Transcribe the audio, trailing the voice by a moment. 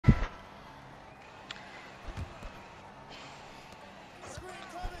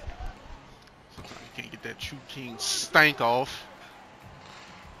Get that True King stank off.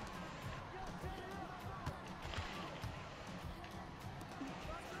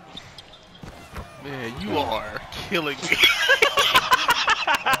 Man, you are killing me.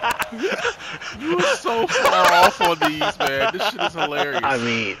 You are so far off on these, man. This shit is hilarious. I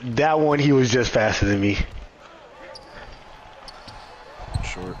mean, that one he was just faster than me.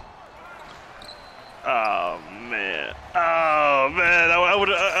 Short. Oh man. Oh man. I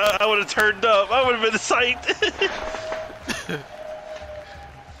would have turned up. I would have been psyched.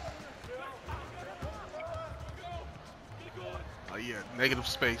 Oh yeah, negative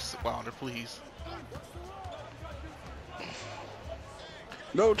space, Wilder, please.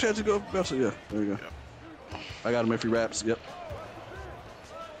 No chance to go. Best. Yeah, there you go. Yep. I got him if he raps. Yep.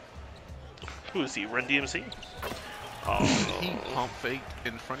 Who is he? Run DMC? Oh. He pump faked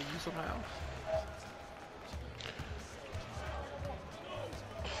in front of you somehow.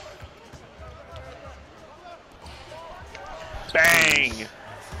 Bang!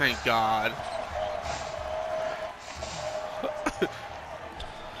 Thank God.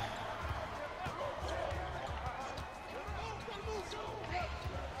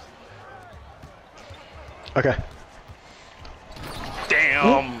 Okay.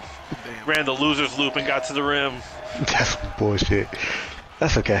 Damn! Damn. Ran the loser's loop and got to the rim. That's bullshit.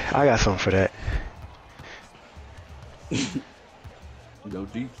 That's okay. I got something for that. Go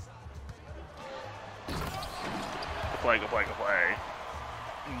deep. Go play, go play, go play.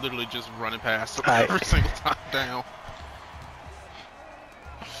 Literally just running past him Alright. every single time down.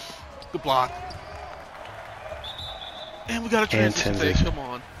 Good block. And we got a transition take. transition. Come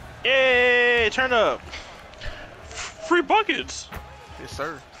on. Yay! Turn up! Free buckets! Yes,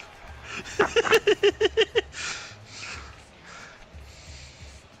 sir.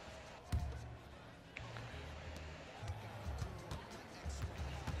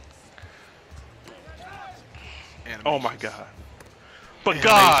 Oh my Animations. god. But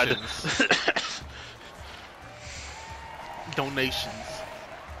God! Animations. Donations.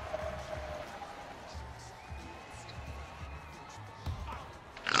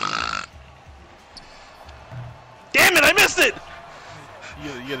 Damn it, I missed it!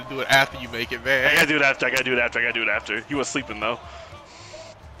 You gotta do it after you make it, I man. gotta do it after, I gotta do it after, I gotta do it after. He was sleeping though.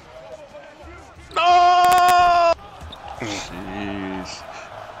 No! Jeez.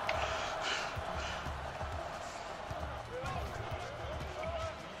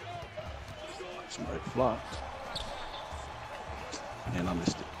 Somebody flopped. And I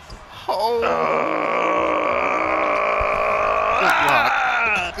missed it. Oh, good block.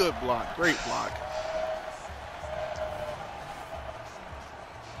 Ah! Good block. Great block.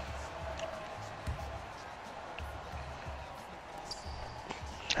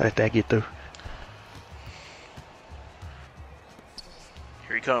 How did that get through?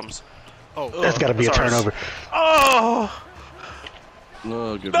 Here he comes. Oh, That's got to be a that's ours. turnover. Oh!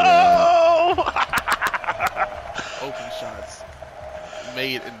 Oh, good No! open shots.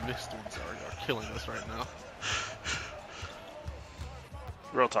 Made and missed ones are killing us right now.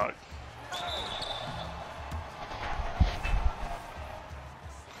 Real talk.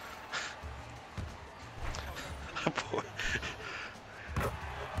 Boy.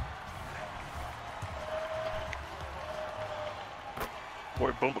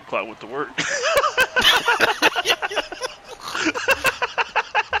 Boy, Bumbleclot with the work.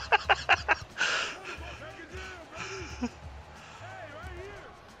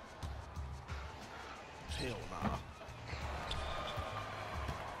 Hell nah.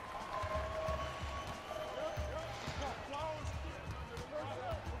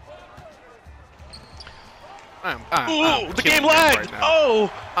 I'm Ooh, the killing game him lagged! right now.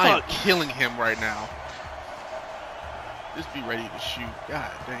 Oh! I am Fuck. killing him right now. Just be ready to shoot. God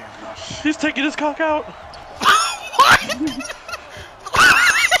damn. He's taking his cock out.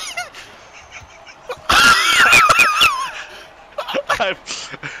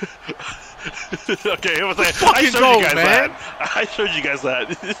 Okay, I was like, I showed go, you guys man. that. I showed you guys that.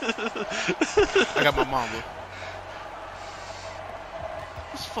 I got my mama.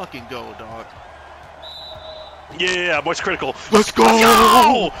 Let's fucking go, dog. Yeah, boy's critical. Let's go! Let's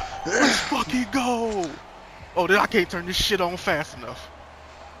go! Let's fucking go! Oh, then I can't turn this shit on fast enough.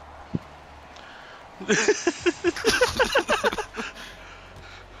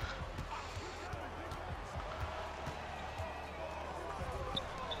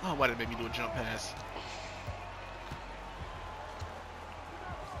 Oh, why did it make me do a jump pass?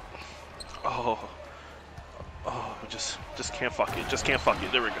 Oh, just can't fuck it. Just can't fuck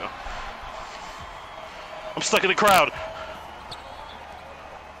it. There we go. I'm stuck in the crowd.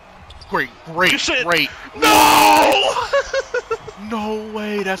 Great, Good great, shit. great. No! No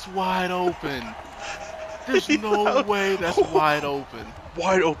way, that's wide open. There's no way that's wide open.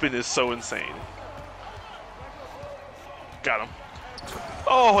 Wide open is so insane. Got him.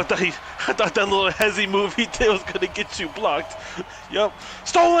 Oh, I thought that little hezzy move he did was gonna get you blocked. Yup.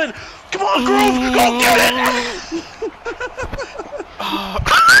 Stolen! Come on, Grove! Go get it!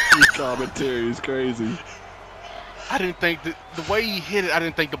 His commentary is crazy. I didn't think that the way he hit it. I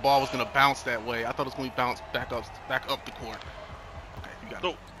didn't think the ball was gonna bounce that way. I thought it was gonna bounce back up the court. Okay, you got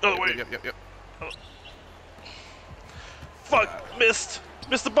it. No, other way. Yep. Fuck, missed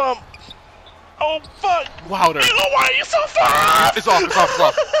the bump. Oh fuck! Wilder. Why are you so far off? It's off.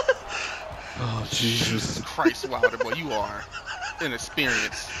 Oh, Jesus. Christ, Wilder, boy, you are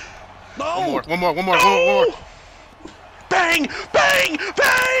inexperienced. No! One more. Bang! Bang!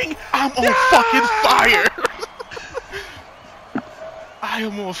 Bang! I'm on fucking fire. I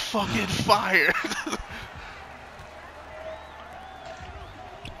am on fucking fire.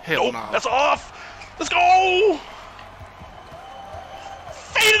 Hell Nope, no. that's off. Let's go!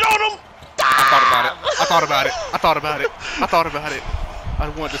 Fade it on him! I thought about it. I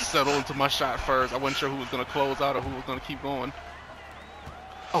wanted to settle into my shot first. I wasn't sure who was gonna close out or who was gonna keep going.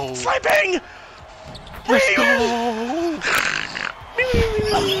 Oh, Sniping! let's go!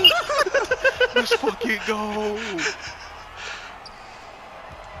 Let's fucking go!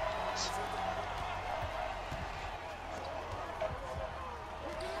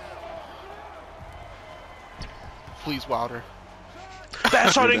 Please, Wilder.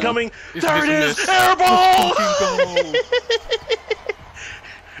 That shot incoming. It's There it is. missed. Airball.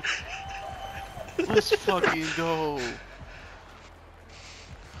 Let's fucking go.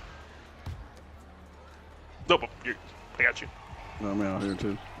 Nope. I got you. No, I'm out here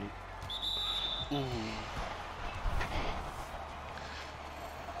too. Ooh.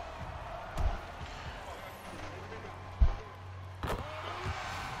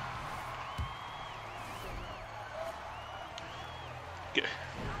 Okay.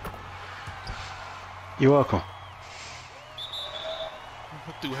 You're welcome.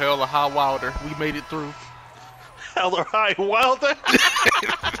 Through hell or high Wilder, we made it through. Hell or high Wilder.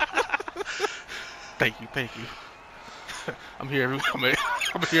 Thank you. I'm here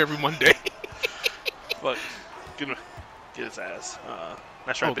every Monday. Look, get his ass.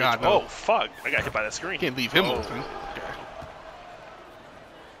 Not sure. Oh, God, no. Oh fuck! I got hit by that screen. Can't leave him Oh. open. Okay.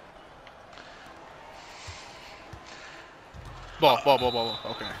 Ball.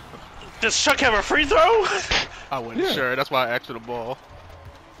 Okay. Does Chuck have a free throw? I wasn't sure. That's why I asked for the ball.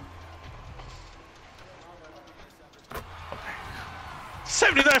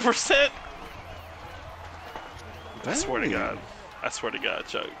 79%. I swear to God. I swear to God,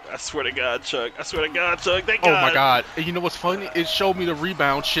 Chuck. I swear to God, Chuck. Thank God. Oh my God! And you know what's funny? It showed me the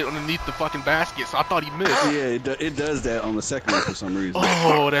rebound shit underneath the fucking basket, so I thought he missed. Yeah, it does that on the second one for some reason.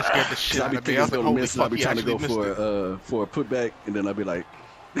 Oh, that scared the shit I'll out be of me. thinking I it's was like, gonna holy miss, and I'll fuck, be he trying to actually go missed it. for a putback, and then I'll be like,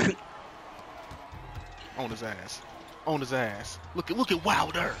 On his ass. Look at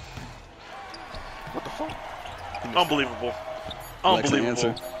Wilder. What the fuck? Unbelievable. Alexa,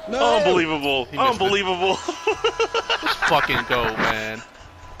 answer. No! Unbelievable. He missed it. Unbelievable. Let's fucking go, man.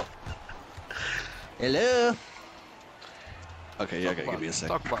 Hello. Okay, yeah, I gotta give me a second.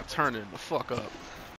 Talk about turning the fuck up.